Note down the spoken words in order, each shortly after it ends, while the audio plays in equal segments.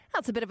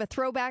it's a bit of a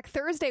throwback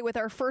Thursday with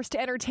our first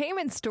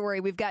entertainment story.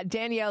 We've got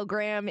Danielle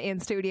Graham in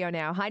studio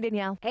now. Hi,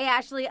 Danielle. Hey,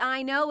 Ashley,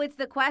 I know it's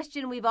the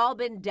question we've all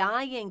been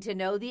dying to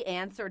know the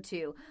answer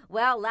to.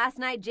 Well, last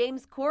night,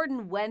 James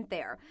Corden went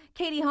there.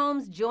 Katie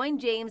Holmes joined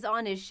James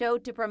on his show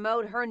to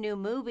promote her new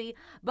movie,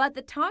 but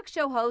the talk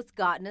show host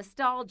got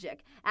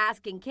nostalgic,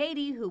 asking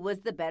Katie who was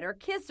the better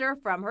kisser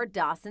from her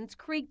Dawson's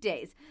Creek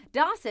days,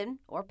 Dawson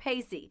or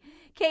Pacey.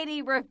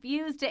 Katie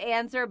refused to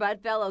answer,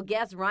 but fellow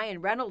guest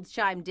Ryan Reynolds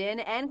chimed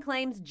in and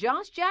claims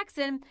Josh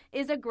Jackson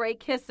is a great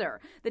kisser.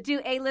 The two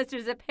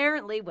A-listers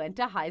apparently went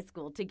to high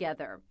school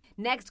together.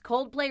 Next,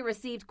 Coldplay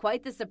received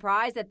quite the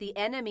surprise at the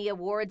NME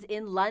Awards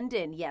in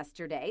London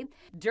yesterday.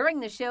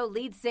 During the show,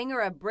 lead singer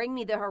of Bring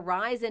Me the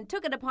Horizon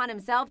took it upon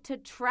himself to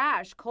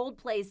trash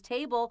Coldplay's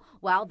table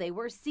while they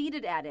were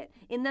seated at it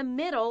in the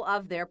middle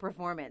of their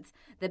performance.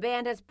 The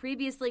band has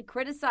previously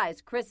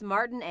criticized Chris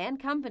Martin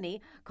and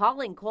company,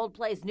 calling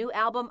Coldplay's new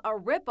album a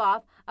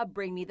ripoff of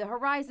Bring Me the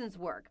Horizon's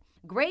work.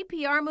 Great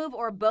PR move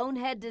or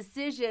bonehead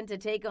decision to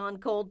take on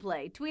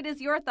Coldplay? Tweet us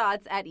your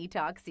thoughts at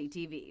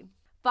eTalkCTV.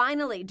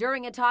 Finally,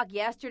 during a talk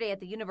yesterday at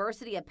the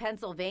University of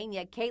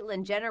Pennsylvania,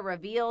 Caitlyn Jenner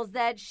reveals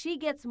that she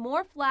gets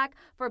more flack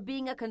for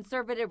being a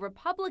conservative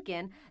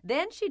Republican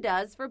than she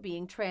does for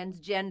being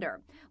transgender.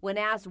 When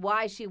asked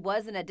why she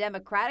wasn't a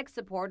Democratic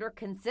supporter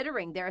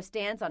considering their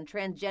stance on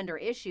transgender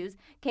issues,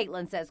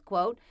 Caitlyn says,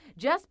 quote,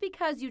 "Just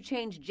because you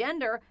change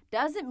gender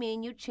doesn't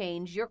mean you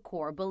change your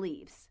core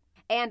beliefs."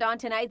 And on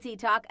tonight's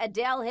E-Talk,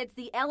 Adele hits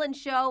The Ellen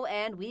Show,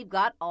 and we've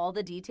got all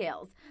the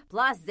details.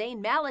 Plus,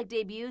 Zayn Malik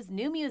debuts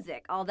new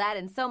music. All that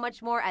and so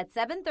much more at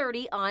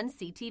 7:30 on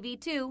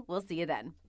CTV2. We'll see you then.